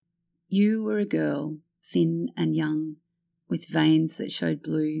You were a girl, thin and young, with veins that showed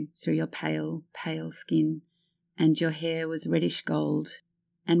blue through your pale, pale skin, and your hair was reddish gold,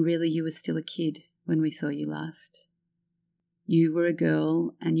 and really you were still a kid when we saw you last. You were a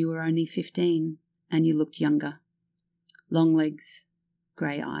girl and you were only 15, and you looked younger. Long legs,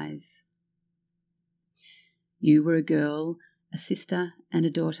 grey eyes. You were a girl, a sister and a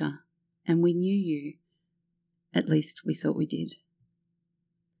daughter, and we knew you. At least we thought we did.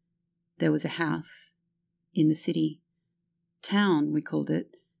 There was a house in the city. Town, we called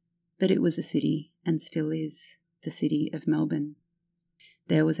it, but it was a city and still is the city of Melbourne.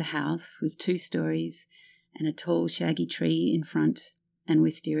 There was a house with 2 stories and a tall shaggy tree in front and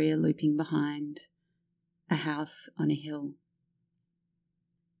wisteria looping behind. A house on a hill.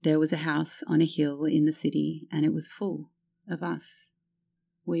 There was a house on a hill in the city and it was full of us.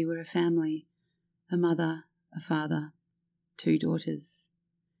 We were a family, a mother, a father, 2 daughters.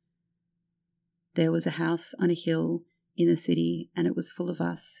 There was a house on a hill in the city and it was full of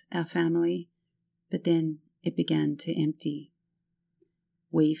us, our family, but then it began to empty.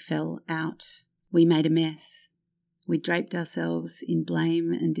 We fell out. We made a mess. We draped ourselves in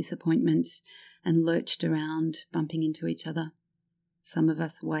blame and disappointment and lurched around, bumping into each other. Some of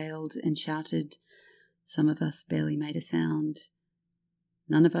us wailed and shouted. Some of us barely made a sound.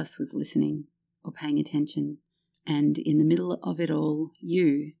 None of us was listening or paying attention. And in the middle of it all,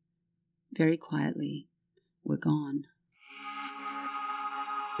 you, very quietly, were gone.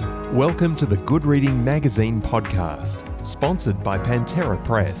 Welcome to the Good Reading Magazine podcast, sponsored by Pantera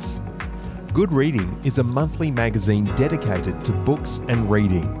Press. Good Reading is a monthly magazine dedicated to books and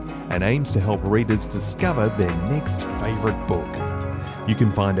reading and aims to help readers discover their next favourite book. You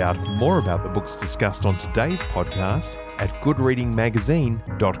can find out more about the books discussed on today's podcast at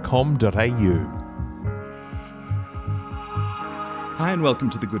goodreadingmagazine.com.au. Hi and welcome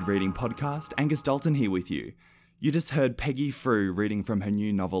to the Good Reading Podcast. Angus Dalton here with you. You just heard Peggy Frew reading from her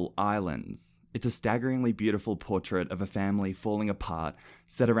new novel Islands. It's a staggeringly beautiful portrait of a family falling apart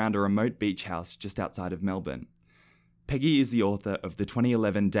set around a remote beach house just outside of Melbourne. Peggy is the author of the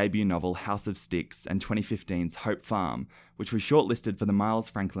 2011 debut novel House of Sticks and 2015's Hope Farm, which was shortlisted for the Miles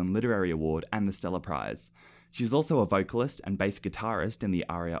Franklin Literary Award and the Stella Prize. She's also a vocalist and bass guitarist in the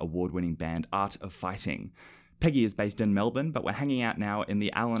ARIA award-winning band Art of Fighting. Peggy is based in Melbourne, but we're hanging out now in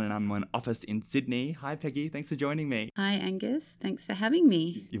the Allen & Unwin office in Sydney. Hi, Peggy. Thanks for joining me. Hi, Angus. Thanks for having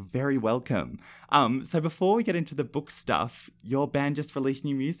me. You're very welcome. So before we get into the book stuff, your band just released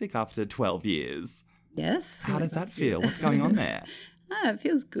new music after 12 years. Yes. How does that feel? What's going on there? It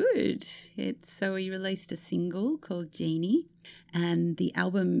feels good. So we released a single called Genie, and the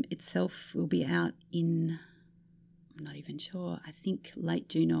album itself will be out in, I'm not even sure, I think late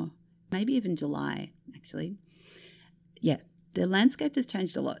June or maybe even July, actually. Yeah, the landscape has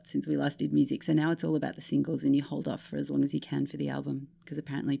changed a lot since we last did music, so now it's all about the singles and you hold off for as long as you can for the album because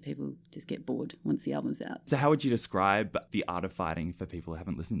apparently people just get bored once the album's out. So how would you describe The Art of Fighting for people who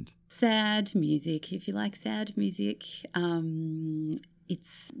haven't listened? Sad music, if you like sad music.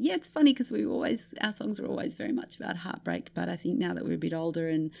 It's funny because our songs are always very much about heartbreak, but I think now that we're a bit older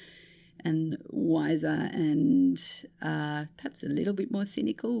and wiser and perhaps a little bit more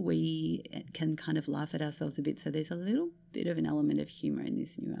cynical, we can kind of laugh at ourselves a bit. So there's a little bit of an element of humour in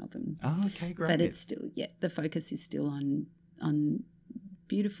this new album. Oh, okay, great. But it's still, the focus is still on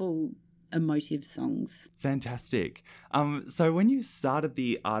beautiful, emotive songs. Fantastic. So when you started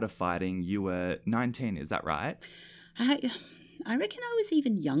The Art of Fighting, you were 19, is that right? I reckon I was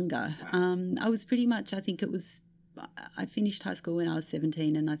even younger. I was pretty much, I finished high school when I was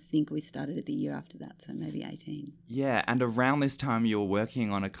 17 and I think we started it the year after that, so maybe 18. Yeah, and around this time you were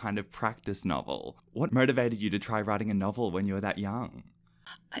working on a kind of practice novel. What motivated you to try writing a novel when you were that young?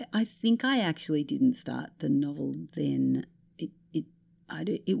 I think I actually didn't start the novel then.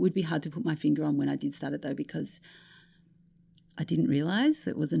 It would be hard to put my finger on when I did start it though, because I didn't realise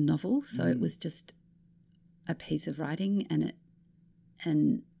it was a novel, so it was just a piece of writing and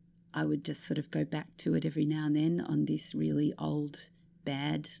I would just sort of go back to it every now and then on this really old,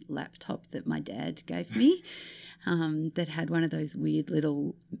 bad laptop that my dad gave me that had one of those weird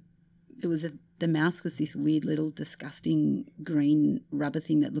little, the mouse was this weird little disgusting green rubber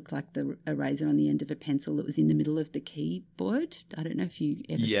thing that looked like the eraser on the end of a pencil that was in the middle of the keyboard. I don't know if you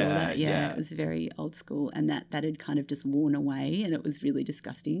ever saw that. Yeah, it was very old school, and that had kind of just worn away and it was really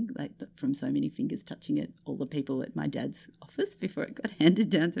disgusting, like from so many fingers touching it, all the people at my dad's office before it got handed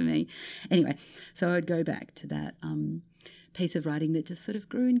down to me. Anyway, so I'd go back to that piece of writing that just sort of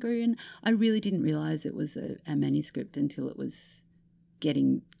grew and grew, and I really didn't realise it was a manuscript until it was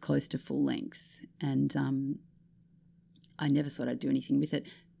getting close to full length, and I never thought I'd do anything with it.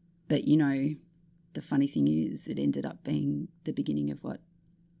 But, you know, the funny thing is it ended up being the beginning of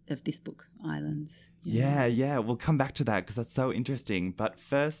this book, Islands. Yeah. We'll come back to that because that's so interesting. But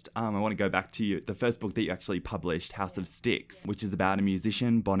first, I want to go back to the first book that you actually published, House of Sticks, which is about a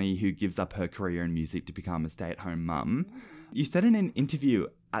musician, Bonnie, who gives up her career in music to become a stay-at-home mum. You said in an interview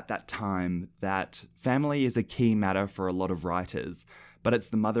at that time that family is a key matter for a lot of writers, but it's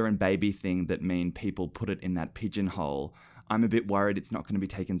the mother and baby thing that mean people put it in that pigeonhole. I'm a bit worried it's not going to be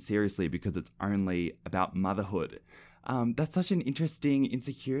taken seriously because it's only about motherhood. That's such an interesting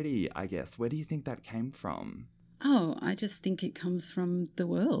insecurity, I guess. Where do you think that came from? Oh, I just think it comes from the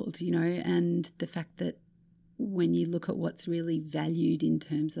world, you know, and the fact that when you look at what's really valued in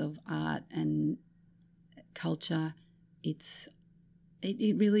terms of art and culture,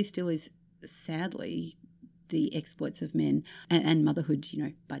 it really still is, sadly, the exploits of men. And motherhood, you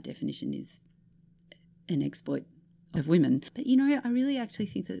know, by definition is an exploit of women. But, you know, I really actually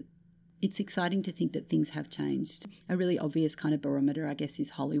think that it's exciting to think that things have changed. A really obvious kind of barometer, I guess, is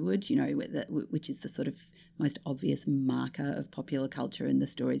Hollywood, you know, which is the sort of most obvious marker of popular culture and the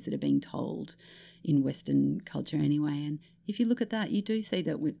stories that are being told in Western culture anyway. And if you look at that, you do see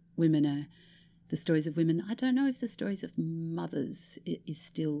that women are the stories of women. I don't know if the stories of mothers is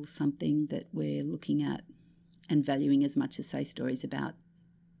still something that we're looking at and valuing as much as, say, stories about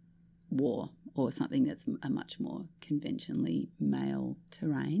war or something that's a much more conventionally male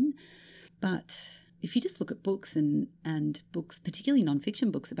terrain. But if you just look at books and books, particularly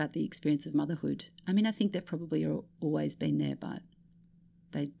non-fiction books about the experience of motherhood, I mean, I think they've probably always been there, but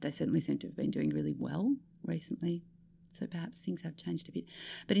they certainly seem to have been doing really well recently. So perhaps things have changed a bit.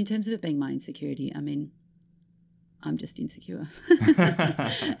 But in terms of it being my insecurity, I mean, I'm just insecure.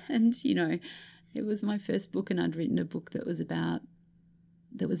 And, you know, it was my first book and I'd written a book that was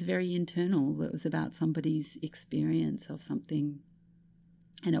very internal, that was about somebody's experience of something.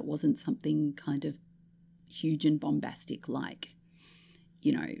 And it wasn't something kind of huge and bombastic like,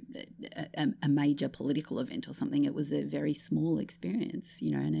 you know, a major political event or something. It was a very small experience,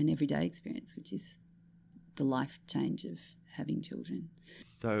 you know, and an everyday experience, which is the life change of having children.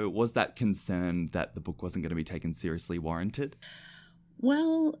 So was that concern that the book wasn't going to be taken seriously warranted?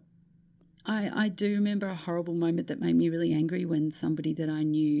 Well, I do remember a horrible moment that made me really angry when somebody that I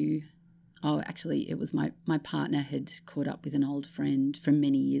knew, actually it was my partner, had caught up with an old friend from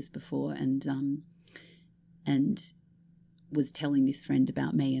many years before and was telling this friend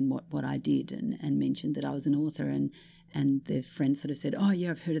about me and what I did and mentioned that I was an author and the friend sort of said, oh yeah,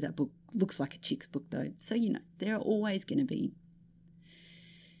 I've heard of that book. Looks like a chick's book though. So, you know, there are always going to be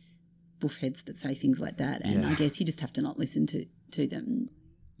buffheads that say things like that. And I guess you just have to not listen to them.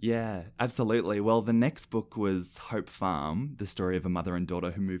 Yeah, absolutely. Well, the next book was Hope Farm, the story of a mother and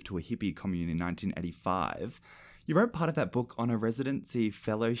daughter who moved to a hippie commune in 1985. You wrote part of that book on a residency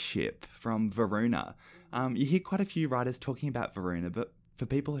fellowship from Varuna. You hear quite a few writers talking about Varuna, but for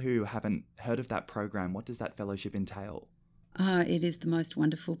people who haven't heard of that program, what does that fellowship entail? It is the most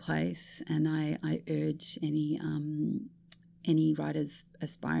wonderful place, and I urge any writers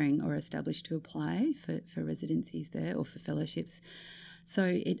aspiring or established to apply for residencies there or for fellowships.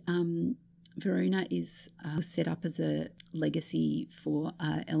 So Varuna was set up as a legacy for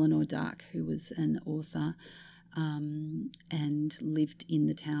Eleanor Dark, who was an author and lived in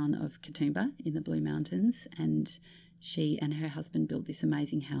the town of Katoomba in the Blue Mountains, and she and her husband built this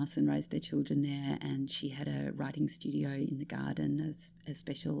amazing house and raised their children there, and she had a writing studio in the garden, a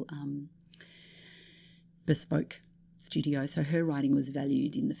special bespoke studio. So her writing was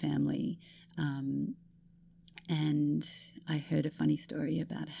valued in the family. And I heard a funny story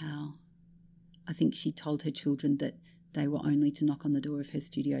about how I think she told her children that they were only to knock on the door of her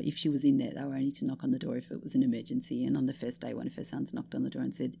studio. If she was in there, they were only to knock on the door if it was an emergency. And on the first day, one of her sons knocked on the door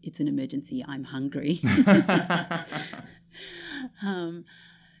and said, "It's an emergency, I'm hungry."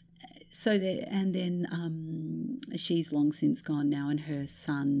 She's long since gone now, and her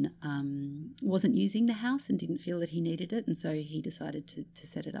son wasn't using the house and didn't feel that he needed it, and so he decided to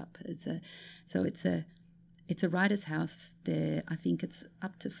set it up as it's a writer's house. There, I think it's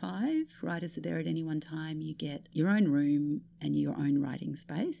up to 5 writers are there at any one time. You get your own room and your own writing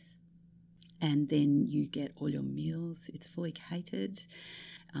space, and then you get all your meals. It's fully catered.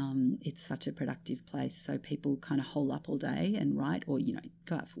 It's such a productive place, so people kind of hole up all day and write, or, you know,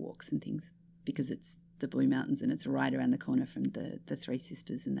 go out for walks and things, because it's the Blue Mountains and it's right around the corner from the Three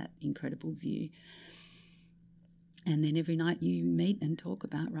Sisters and that incredible view. And then every night you meet and talk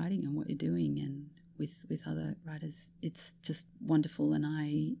about writing and what you're doing, and with other writers. It's just wonderful, and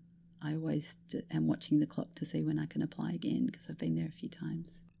I always am watching the clock to see when I can apply again, because I've been there a few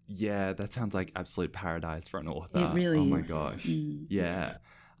times. Yeah, that sounds like absolute paradise for an author. It really is. Oh my gosh. Yeah.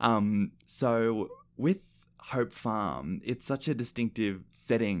 So with Hope Farm, it's such a distinctive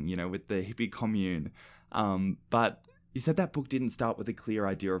setting, with the hippie commune. But you said that book didn't start with a clear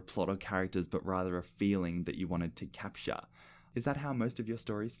idea of plot or characters, but rather a feeling that you wanted to capture. Is that how most of your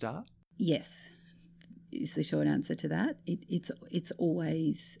stories start? Yes, is the short answer to that. It's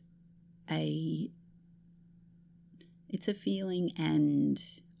always a feeling and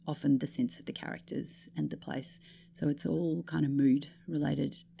often the sense of the characters and the place. So it's all kind of mood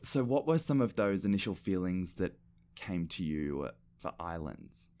related. So what were some of those initial feelings that came to you for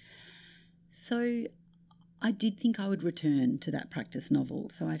Islands? So I did think I would return to that practice novel.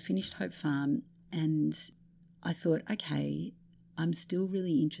 So I finished Hope Farm and I thought, okay, I'm still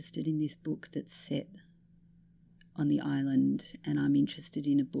really interested in this book that's set on the island, and I'm interested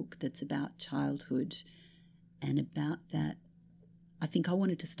in a book that's about childhood and about that. I think I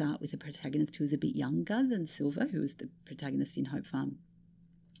wanted to start with a protagonist who was a bit younger than Silver, who was the protagonist in Hope Farm.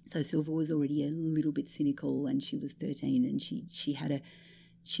 So Silver was already a little bit cynical, and she was 13, and she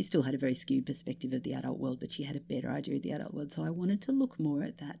still had a very skewed perspective of the adult world, but she had a better idea of the adult world. So I wanted to look more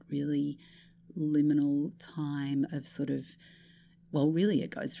at that really liminal time of sort of, well, really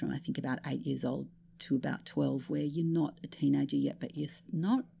it goes from I think about 8 years old to about 12, where you're not a teenager yet, but you've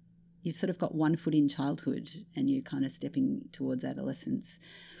sort of got one foot in childhood and you're kind of stepping towards adolescence.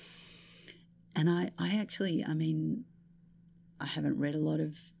 And I haven't read a lot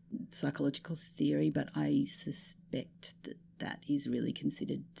of psychological theory, but I suspect that is really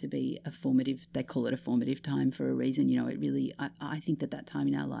considered to be a formative, they call it a formative time for a reason. I think that time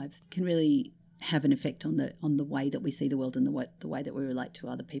in our lives can really have an effect on the way that we see the world and the way that we relate to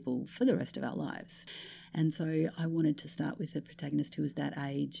other people for the rest of our lives. And so I wanted to start with a protagonist who was that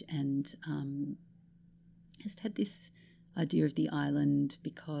age and just had this idea of the island,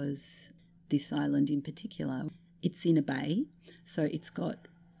 because this island in particular, it's in a bay, so it's got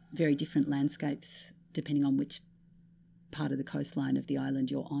very different landscapes depending on which part of the coastline of the island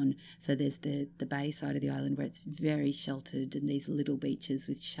you're on. So there's the bay side of the island where it's very sheltered and these little beaches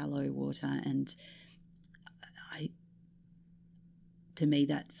with shallow water, and to me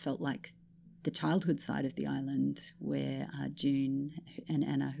that felt like the childhood side of the island, where June and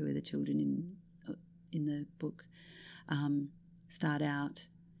Anna, who are the children in the book, start out.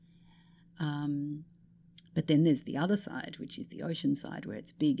 But then there's the other side, which is the ocean side, where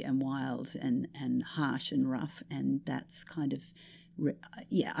it's big and wild and harsh and rough, and that's kind of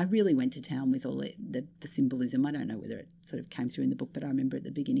I really went to town with all the symbolism. I don't know whether it sort of came through in the book, but I remember at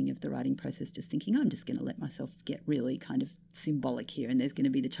the beginning of the writing process just thinking, I'm just going to let myself get really kind of symbolic here, and there's going to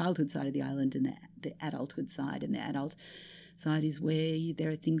be the childhood side of the island and the adulthood side, and the adult side is where there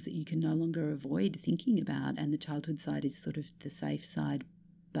are things that you can no longer avoid thinking about, and the childhood side is sort of the safe side,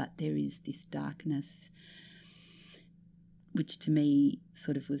 but there is this darkness, which to me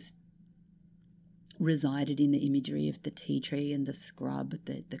sort of resided in the imagery of the tea tree and the scrub,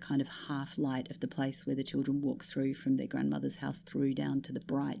 the kind of half light of the place where the children walk through from their grandmother's house through down to the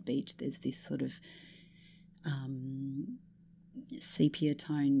bright beach. There's this sort of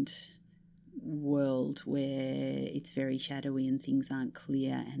sepia-toned world where it's very shadowy and things aren't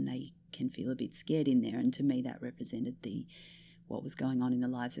clear and they can feel a bit scared in there. And to me that represented what was going on in the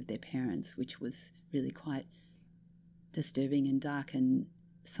lives of their parents, which was really quite disturbing and dark, and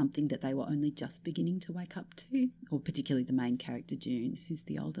something that they were only just beginning to wake up to, or particularly the main character June, who's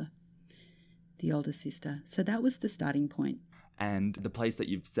the older sister. So that was the starting point. And the place that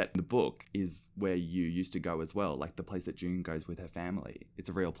you've set in the book is where you used to go as well, like the place that June goes with her family. It's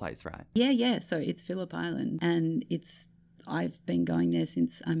a real place, right? Yeah. So it's Phillip Island, and I've been going there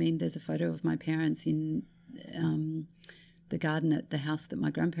since. There's a photo of my parents in the garden at the house that my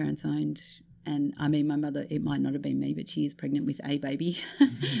grandparents owned. And my mother, it might not have been me, but she is pregnant with a baby.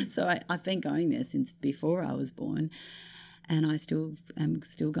 So I've been going there since before I was born. And I am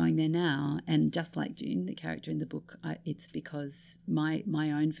still going there now. And just like June, the character in the book, it's because my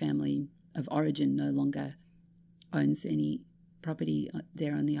own family of origin no longer owns any property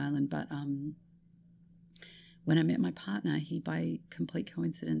there on the island. But when I met my partner, he, by complete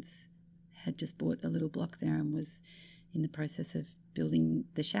coincidence, had just bought a little block there and was in the process of building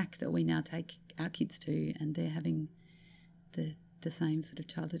the shack that we now take our kids to, and they're having the same sort of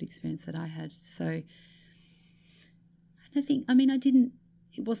childhood experience that I had. So I think,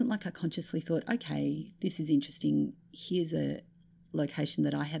 it wasn't like I consciously thought, okay, this is interesting. Here's a location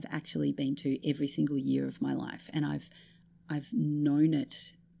that I have actually been to every single year of my life, and I've known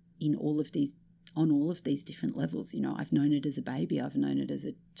it on all of these different levels. I've known it as a baby, I've known it as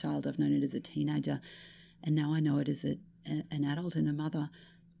a child, I've known it as a teenager, and now I know it as an adult and a mother.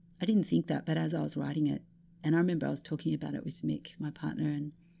 I didn't think that, but as I was writing it, and I remember I was talking about it with Mick, my partner,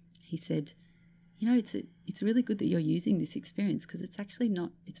 and he said, you know, it's really good that you're using this experience, because it's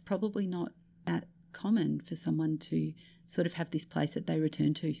probably not that common for someone to sort of have this place that they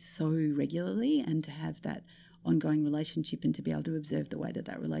return to so regularly, and to have that ongoing relationship, and to be able to observe the way that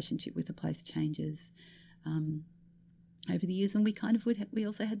that relationship with a place changes over the years. And we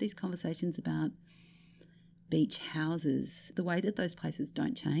also had these conversations about beach houses, the way that those places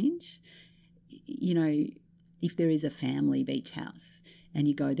don't change. You know, if there is a family beach house and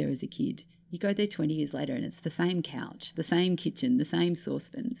you go there as a kid, you go there 20 years later and it's the same couch, the same kitchen, the same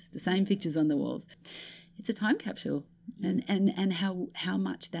saucepans, the same pictures on the walls. It's a time capsule. And how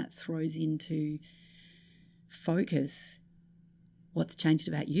much that throws into focus what's changed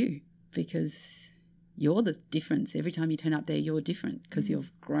about you, because you're the difference. Every time you turn up there, you're different, because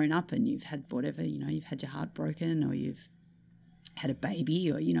you've grown up and you've had whatever, you know, you've had your heart broken, or you've had a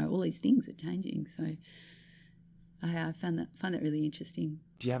baby, or, you know, all these things are changing. So I find that really interesting.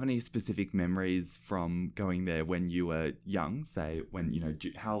 Do you have any specific memories from going there when you were young? Say, when, you know,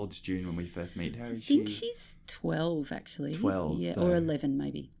 how old's June when we first meet her? I think she's 12, actually. 12, yeah, so or 11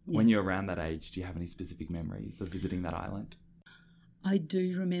 maybe. Yeah. When you're around that age, do you have any specific memories of visiting that island? I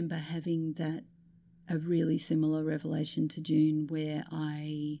do remember having a really similar revelation to June, where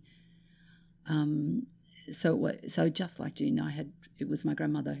so just like June, it was my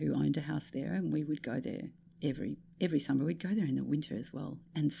grandmother who owned a house there, and we would go there every summer. We'd go there in the winter as well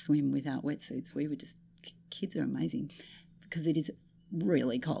and swim without wetsuits. We would just, kids are amazing, because it is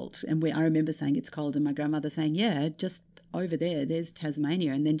really cold. And I remember saying it's cold, and my grandmother saying, yeah, just over there's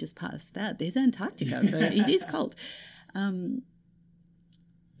Tasmania, and then just past that there's Antarctica. So it is cold.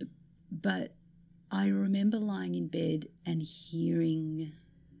 But I remember lying in bed and hearing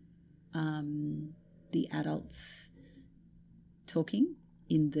the adults talking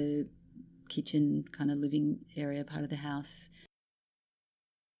in the kitchen kind of living area part of the house.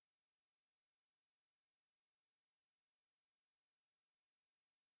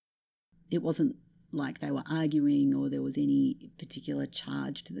 It wasn't like they were arguing or there was any particular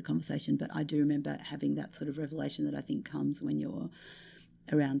charge to the conversation, but I do remember having that sort of revelation that I think comes when you're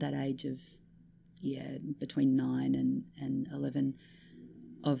around that age of, between 9 and 11,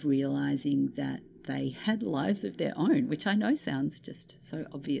 of realising that they had lives of their own, which I know sounds just so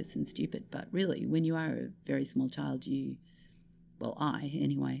obvious and stupid, but really when you are a very small child, I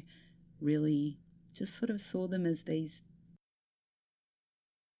anyway, really just sort of saw them as these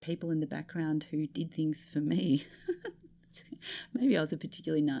people in the background who did things for me. Maybe I was a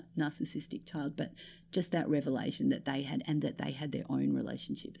particularly narcissistic child, but just that revelation that they had, and that they had their own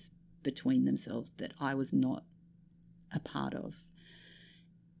relationships between themselves that I was not a part of,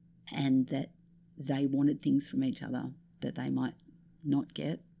 and that they wanted things from each other that they might not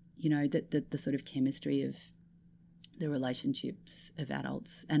get, you know, that the sort of chemistry of the relationships of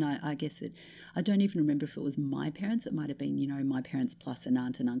adults. And I guess I don't even remember if it was my parents. It might have been, you know, my parents plus an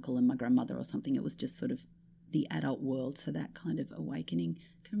aunt and uncle and my grandmother or something. It was just sort of the adult world. So that kind of awakening,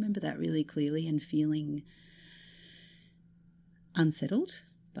 I can remember that really clearly, and feeling unsettled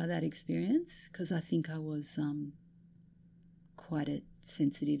by that experience, because I think I was quite a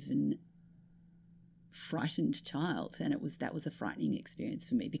sensitive and frightened child, and that was a frightening experience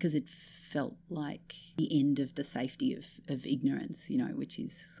for me, because it felt like the end of the safety of ignorance, you know, which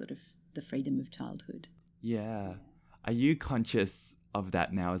is sort of the freedom of childhood. Yeah. Are you conscious of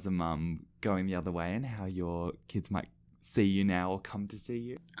that now as a mum, going the other way, and how your kids might see you now or come to see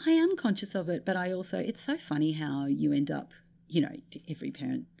you? I am conscious of it, but I also, it's so funny how you end up, you know, every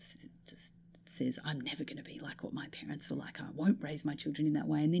parent just says, I'm never going to be like what my parents were like. I won't raise my children in that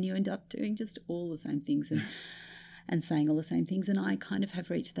way. And then you end up doing just all the same things and saying all the same things. And I kind of have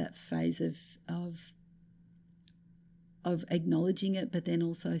reached that phase of acknowledging it, but then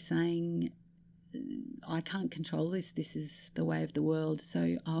also saying, I can't control this. This is the way of the world.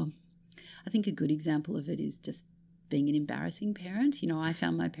 So I think a good example of it is just being an embarrassing parent. You know, I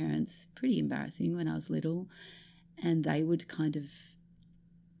found my parents pretty embarrassing when I was little, and they would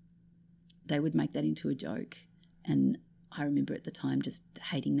make that into a joke. And I remember at the time just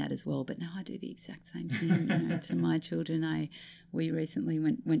hating that as well. But now I do the exact same thing, you know, to my children. We recently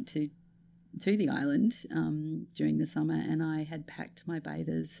went to the island during the summer, and I had packed my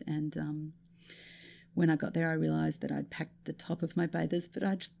bathers, and when I got there I realised that I'd packed the top of my bathers, but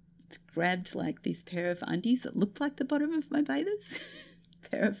I'd grabbed like this pair of undies that looked like the bottom of my bathers.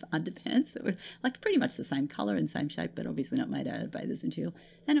 Pair of underpants that were like pretty much the same colour and same shape, but obviously not made out of bathers material.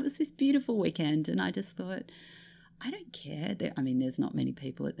 And it was this beautiful weekend, and I just thought, I don't care. There's not many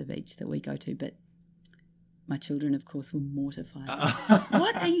people at the beach that we go to, but my children, of course, were mortified.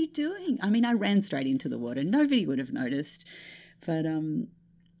 What are you doing? I mean, I ran straight into the water. Nobody would have noticed. But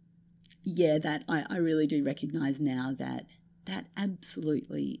that I really do recognise now that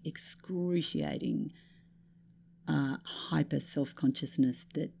absolutely excruciating hyper self-consciousness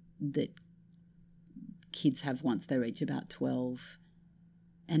that kids have once they reach about 12.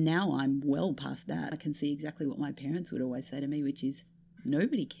 And now I'm well past that. I can see exactly what my parents would always say to me, which is,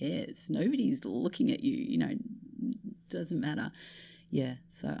 nobody cares. Nobody's looking at you, doesn't matter. Yeah,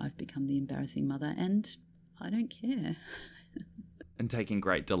 so I've become the embarrassing mother and I don't care. And taking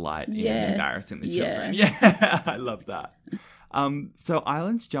great delight in embarrassing the children. Yeah. Yeah, I love that. So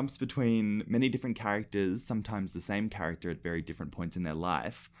Islands jumps between many different characters, sometimes the same character at very different points in their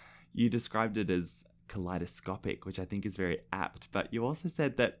life. You described it as kaleidoscopic, which I think is very apt, but you also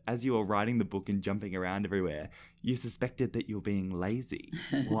said that as you were writing the book and jumping around everywhere, you suspected that you were being lazy.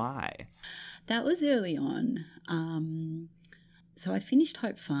 Why? That was early on. So I finished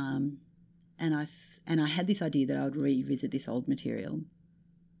Hope Farm and I had this idea that I would revisit this old material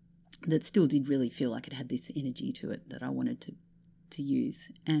that still did really feel like it had this energy to it that I wanted to use.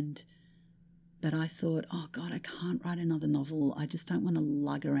 But I thought, oh God, I can't write another novel. I just don't want to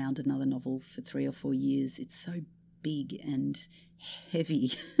lug around another novel for 3 or 4 years. It's so big and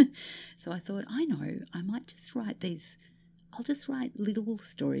heavy. So I thought, I know, I might just write these. I'll just write little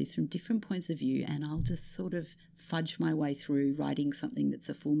stories from different points of view and I'll just sort of fudge my way through writing something that's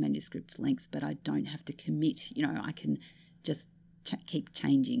a full manuscript length, but I don't have to commit. I can just keep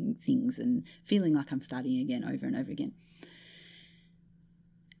changing things and feeling like I'm starting again over and over again.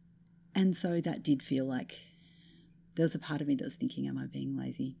 And so that did feel like there was a part of me that was thinking, am I being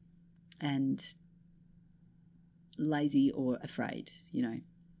lazy? And lazy or afraid,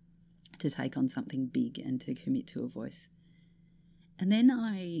 to take on something big and to commit to a voice. And then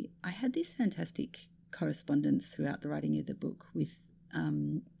I had this fantastic correspondence throughout the writing of the book with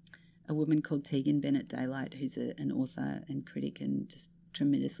a woman called Tegan Bennett Daylight, who's an author and critic and just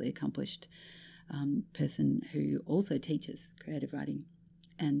tremendously accomplished person who also teaches creative writing.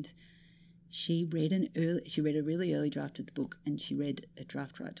 And she read a really early draft of the book and she read a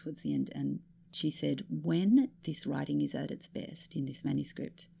draft right towards the end, and she said, when this writing is at its best in this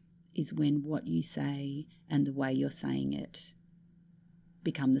manuscript is when what you say and the way you're saying it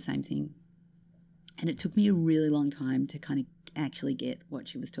become the same thing. And it took me a really long time to kind of actually get what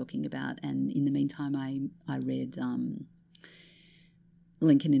she was talking about. And in the meantime, I read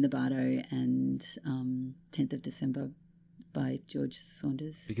Lincoln in the Bardo and 10th of December by George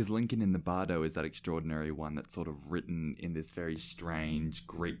Saunders. Because Lincoln in the Bardo is that extraordinary one that's sort of written in this very strange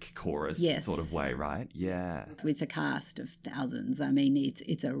Greek chorus sort of way, right? Yeah. With a cast of thousands. I mean,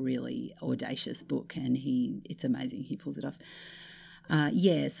 it's a really audacious book and it's amazing. He pulls it off.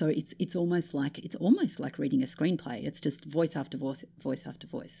 So it's almost like reading a screenplay. It's just voice after voice, voice after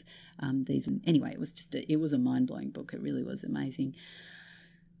voice. Anyway, it was a mind-blowing book. It really was amazing.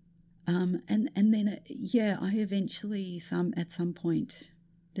 And then I eventually at some point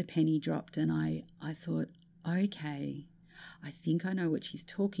the penny dropped and I thought, okay, I think I know what she's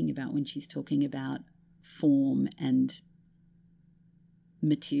talking about when she's talking about form and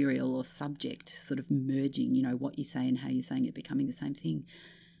material or subject sort of merging, what you say and how you're saying it becoming the same thing.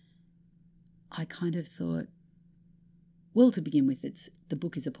 I kind of thought, well, to begin with, the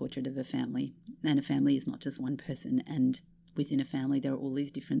book is a portrait of a family, and a family is not just one person, and within a family there are all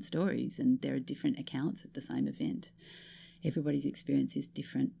these different stories and there are different accounts of the same event. Everybody's experience is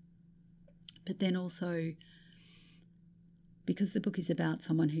different. But then also, because the book is about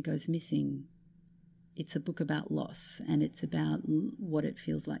someone who goes missing, it's a book about loss, and it's about what it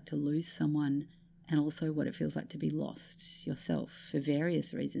feels like to lose someone and also what it feels like to be lost yourself for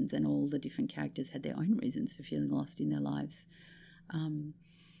various reasons, and all the different characters had their own reasons for feeling lost in their lives.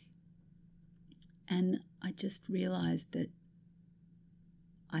 And I just realised that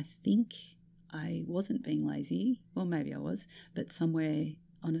I think I wasn't being lazy, or maybe I was, but somewhere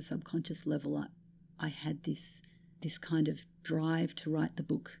on a subconscious level I had this kind of drive to write the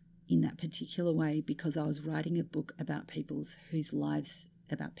book in that particular way, because I was writing a book about people whose lives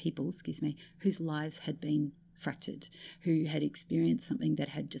had been fractured, who had experienced something that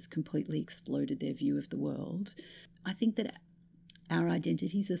had just completely exploded their view of the world. I think that our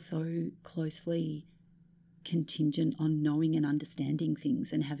identities are so closely contingent on knowing and understanding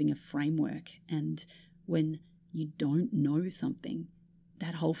things and having a framework. And when you don't know something,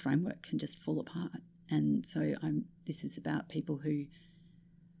 that whole framework can just fall apart. And so this is about people who,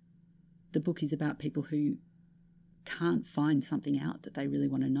 the book is about people who can't find something out that they really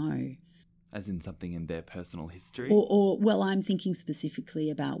want to know. As in something in their personal history? Well, I'm thinking specifically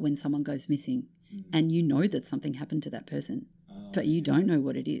about when someone goes missing and you know that something happened to that person, but you don't know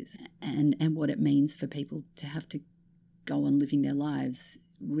what it is and what it means for people to have to go on living their lives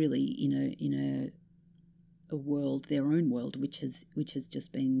really in a world, their own world, which has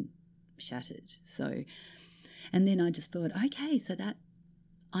just been shattered. So, and then I just thought, okay, so that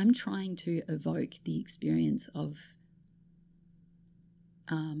I'm trying to evoke the experience of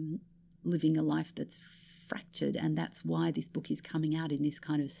living a life that's fractured, and that's why this book is coming out in this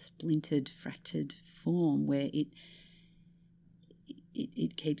kind of splintered, fractured form where it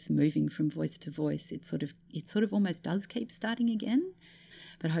keeps moving from voice to voice. It sort of almost does keep starting again,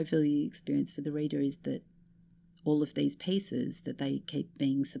 but hopefully the experience for the reader is that all of these pieces that they keep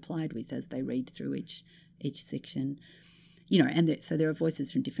being supplied with as they read through each section, and so there are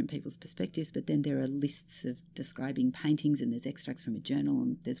voices from different people's perspectives, but then there are lists of describing paintings, and there's extracts from a journal,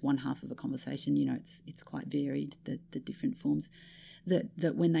 and there's one half of a conversation. It's quite varied, the different forms.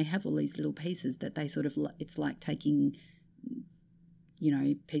 That when they have all these little pieces, that they sort of, it's like taking,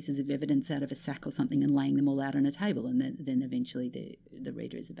 pieces of evidence out of a sack or something and laying them all out on a table, and then eventually the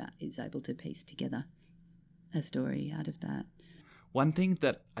reader is able to piece together a story out of that. One thing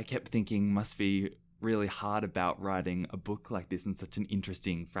that I kept thinking must be really hard about writing a book like this in such an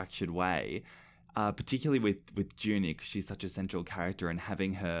interesting, fractured way, particularly with June, because she's such a central character, and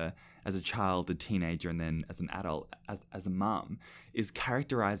having her as a child, a teenager, and then as an adult, as a mum, is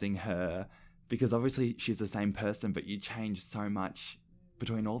characterizing her, because obviously she's the same person, but you change so much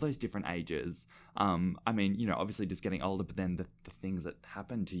between all those different ages. Obviously just getting older, but then the things that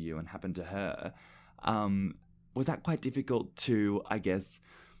happen to you and happen to her. Was that quite difficult to, I guess,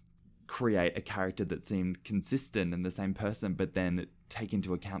 create a character that seemed consistent and the same person, but then take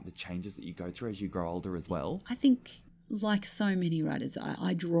into account the changes that you go through as you grow older as well? I think, like so many writers,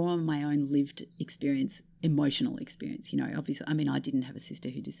 I draw on my own lived experience, emotional experience. Obviously, I didn't have a sister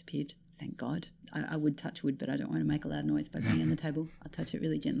who disappeared, thank God. I would touch wood, but I don't want to make a loud noise by banging on the table. I'll touch it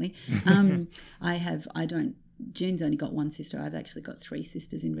really gently. June's only got one sister. I've actually got 3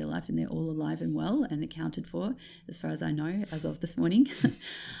 sisters in real life, and they're all alive and well and accounted for, as far as I know, as of this morning.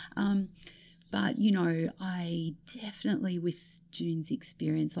 But, I definitely, with June's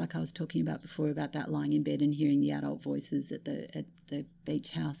experience, like I was talking about before, about that lying in bed and hearing the adult voices at the beach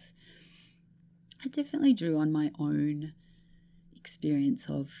house, I definitely drew on my own experience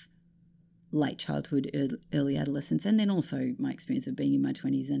of late childhood, early adolescence, and then also my experience of being in my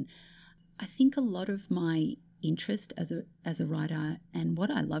 20s. And I think a lot of my interest as a writer, and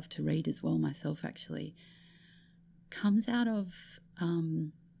what I love to read as well myself, actually, comes out of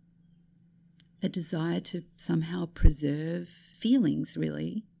a desire to somehow preserve feelings,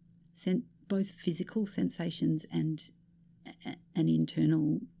 really, both physical sensations and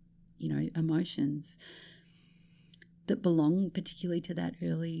internal, emotions that belong particularly to that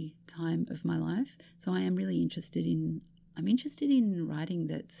early time of my life. So I am really interested in writing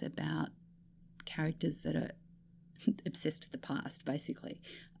that's about characters that are obsessed with the past, basically.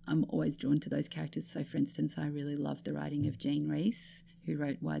 I'm always drawn to those characters. So, for instance, I really love the writing of Jean Rhys, who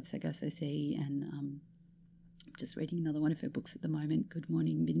wrote Wide Sargasso Sea, and I'm just reading another one of her books at the moment, Good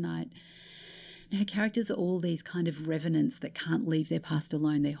Morning Midnight. And her characters are all these kind of revenants that can't leave their past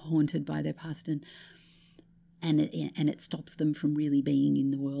alone. They're haunted by their past, and it stops them from really being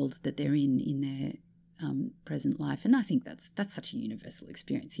in the world that they're in their present life. And I think that's such a universal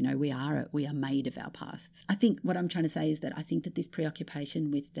experience. We are made of our pasts. I think what I'm trying to say is that I think that this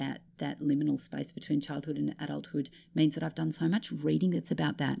preoccupation with that liminal space between childhood and adulthood means that I've done so much reading that's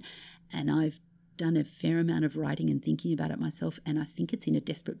about that, and I've done a fair amount of writing and thinking about it myself, and I think it's in a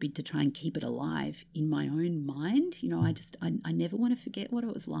desperate bid to try and keep it alive in my own mind. I never want to forget what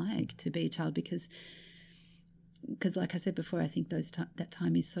it was like to be a child, because like I said before, I think that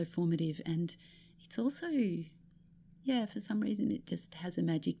time is so formative, and it's also, for some reason it just has a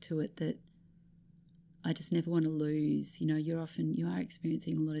magic to it that I just never want to lose. You are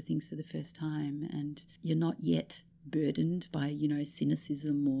experiencing a lot of things for the first time, and you're not yet burdened by,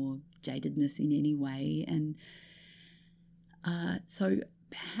 cynicism or jadedness in any way. And so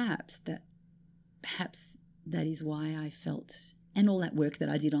perhaps that is why I felt, and all that work that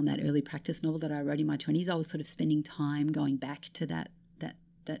I did on that early practice novel that I wrote in my 20s, I was sort of spending time going back to that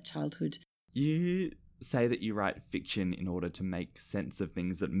childhood. You say that you write fiction in order to make sense of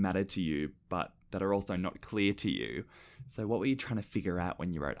things that matter to you, but that are also not clear to you. So what were you trying to figure out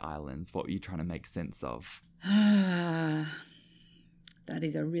when you wrote Islands? What were you trying to make sense of? That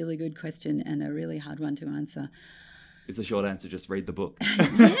is a really good question and a really hard one to answer. Is the short answer just read the book?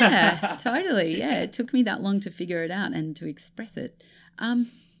 Yeah, totally. Yeah, it took me that long to figure it out and to express it.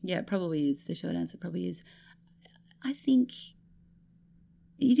 It probably is. The short answer probably is. I think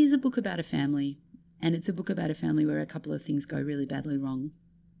it is a book about a family, and it's a book about a family where a couple of things go really badly wrong.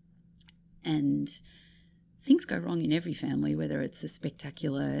 And things go wrong in every family, whether it's a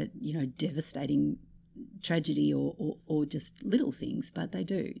spectacular, devastating tragedy or just little things, but they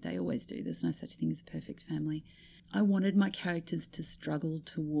do. They always do. There's no such thing as a perfect family. I wanted my characters to struggle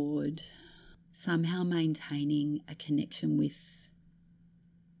toward somehow maintaining a connection with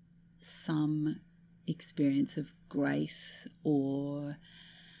some experience of grace or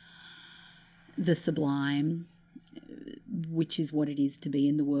the sublime, which is what it is to be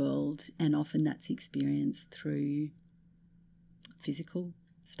in the world, and often that's experienced through physical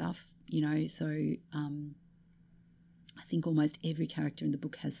stuff, so I think almost every character in the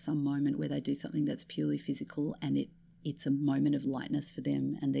book has some moment where they do something that's purely physical, and it's a moment of lightness for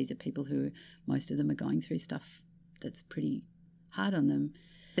them, and these are people who, most of them are going through stuff that's pretty hard on them.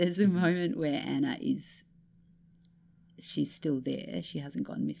 There's a moment where Anna she's still there, she hasn't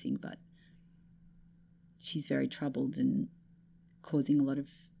gone missing, but she's very troubled and causing a lot of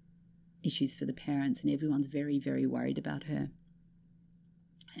issues for the parents, and everyone's very, very worried about her.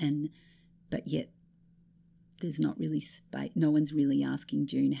 But yet there's not really space. No one's really asking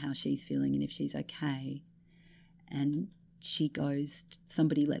June how she's feeling and if she's okay. And she goes,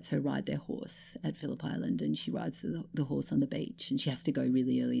 somebody lets her ride their horse at Phillip Island, and she rides the horse on the beach, and she has to go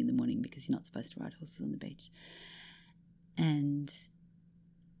really early in the morning because you're not supposed to ride horses on the beach. And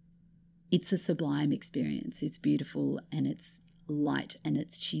it's a sublime experience. It's beautiful and it's light, and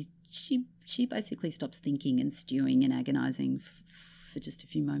she basically stops thinking and stewing and agonizing for just a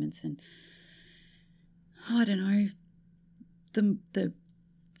few moments. And I don't know,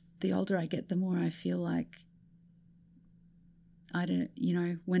 the older I get, the more I feel like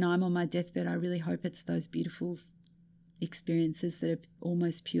when I'm on my deathbed, I really hope it's those beautiful experiences that are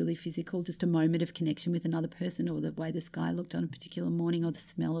almost purely physical, just a moment of connection with another person, or the way the sky looked on a particular morning, or the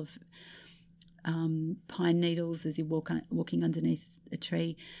smell of pine needles as you're walking underneath a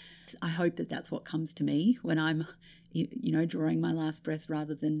tree. I hope that that's what comes to me when I'm, drawing my last breath,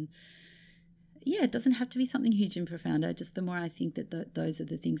 rather than, it doesn't have to be something huge and profound. The more I think that those are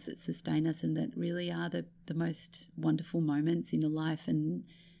the things that sustain us, and that really are the most wonderful moments in a life, and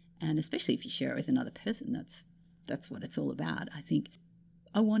especially if you share it with another person, that's what it's all about. I think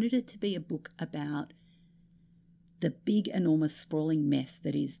I wanted it to be a book about the big, enormous, sprawling mess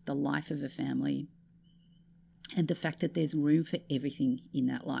that is the life of a family, and the fact that there's room for everything in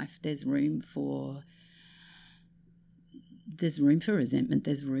that life. There's room for resentment,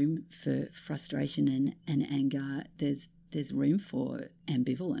 there's room for frustration and anger, there's room for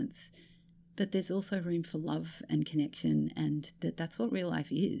ambivalence, but there's also room for love and connection, and that's what real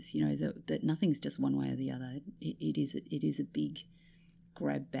life is, that nothing's just one way or the other. It is a big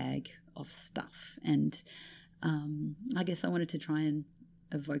grab bag of stuff, and I guess I wanted to try and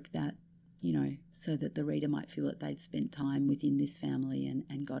evoke that, so that the reader might feel that they'd spent time within this family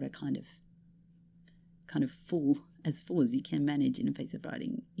and got a kind of full as you can manage in a piece of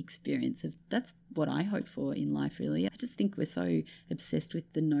writing experience. That's what I hope for in life, really. I just think we're so obsessed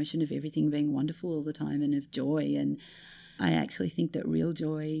with the notion of everything being wonderful all the time, and of joy, and I actually think that real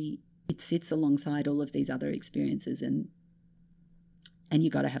joy, it sits alongside all of these other experiences, and you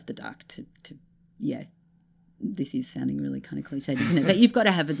got to have the dark to this is sounding really kind of cliched, isn't it? But you've got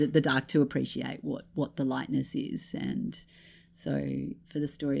to have the dark to appreciate what the lightness is. And so for the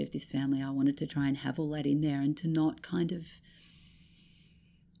story of this family, I wanted to try and have all that in there, and to not kind of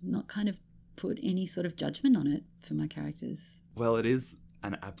put any sort of judgment on it for my characters. Well, it is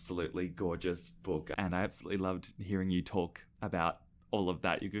an absolutely gorgeous book, and I absolutely loved hearing you talk about all of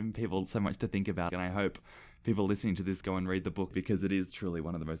that. You've given people so much to think about, and I hope people listening to this go and read the book, because it is truly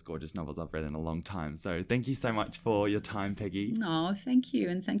one of the most gorgeous novels I've read in a long time. So thank you so much for your time, Peggy. Oh, thank you,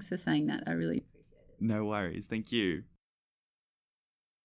 and thanks for saying that. I really appreciate it. No worries. Thank you.